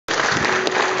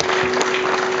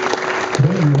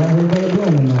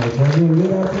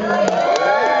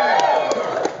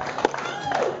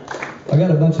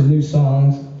bunch of new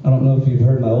songs. I don't know if you've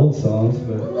heard my old songs,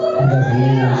 but I got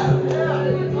some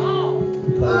new ones.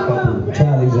 We play a couple.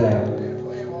 Try these out.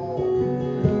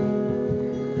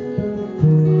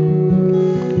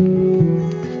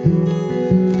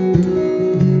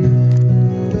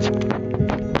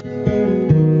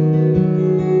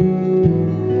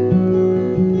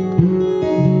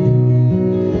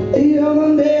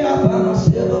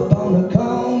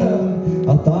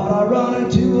 I thought I'd run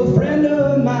into a friend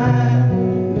of mine.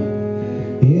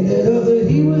 Ended up that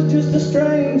he was just a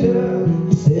stranger.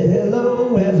 He said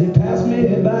hello as he passed me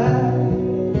by.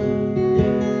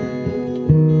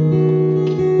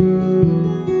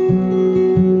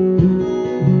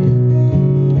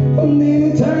 And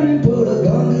then he turned and put a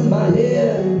gun to my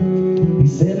head. He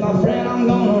said, my friend, I'm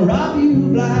gonna rob you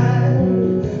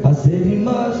blind. I said, you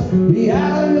must be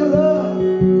out of your luck.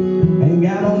 Ain't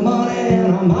got no money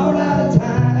and I'm all out of time.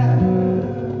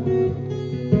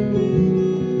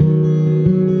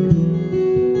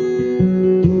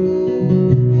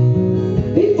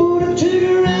 He pulled the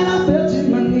trigger and I fell to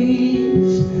my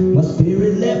knees. My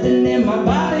spirit left and then my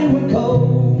body went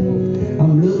cold.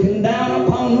 I'm looking down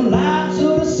upon the lights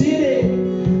of the city.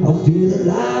 I feel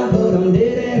alive but I'm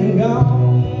dead and gone.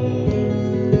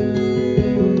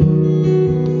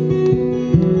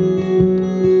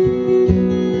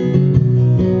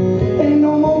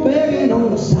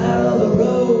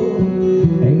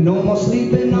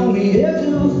 Sleeping on the edge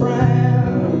of a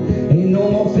frown. Ain't no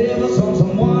more favors from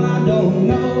someone I don't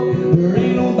know. There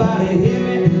ain't nobody hear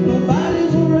me,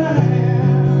 nobody's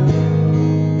around.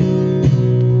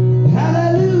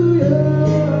 Hallelujah,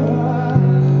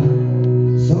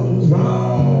 something's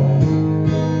wrong.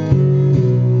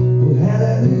 Oh,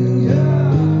 hallelujah,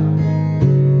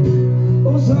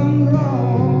 oh, something's wrong.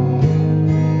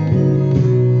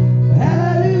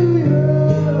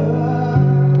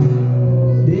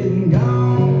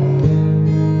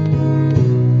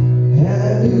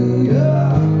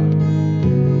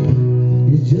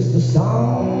 It's just a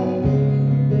song.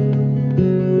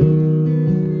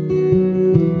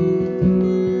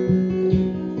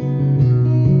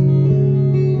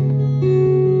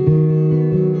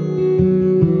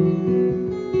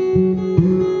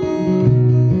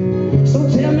 So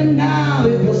tell me now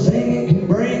if your singing can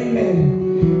bring me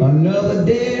another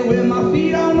day with my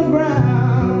feet on the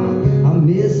ground. I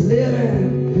miss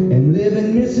living and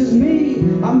living misses me.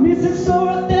 I miss it so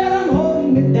that I'm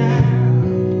holding it down.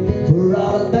 For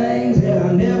all the things that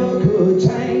I never could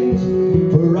change,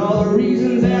 for all the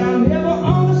reasons that I never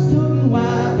understood and why.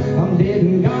 I'm dead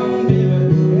and gone, baby,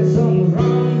 and something's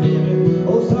wrong, baby.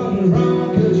 Oh, something's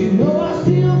wrong, 'cause you know I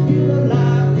still feel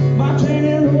alive. My train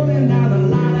is rolling down the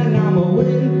line and I'm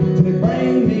waiting to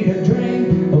bring me a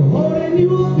dream of holding you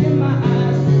up in my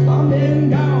eyes. I'm dead and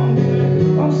gone,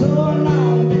 baby, I'm so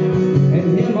alone, baby,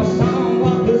 and hear my song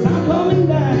walk 'cause I'm coming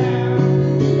down.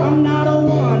 I'm not a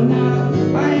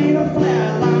one-liner, I ain't a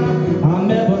flatliner. I'm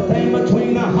everything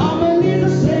between the harmony and the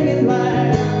singing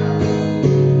loud.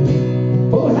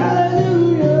 Oh,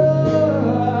 hallelujah,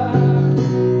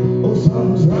 oh,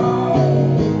 something's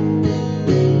wrong.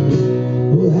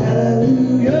 Oh,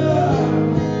 hallelujah,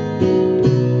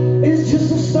 it's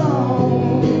just a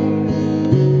song.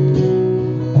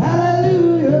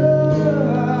 Hallelujah,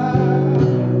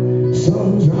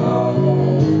 something's wrong.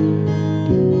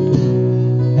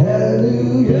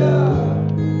 Hallelujah,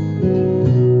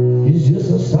 it's just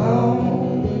a song.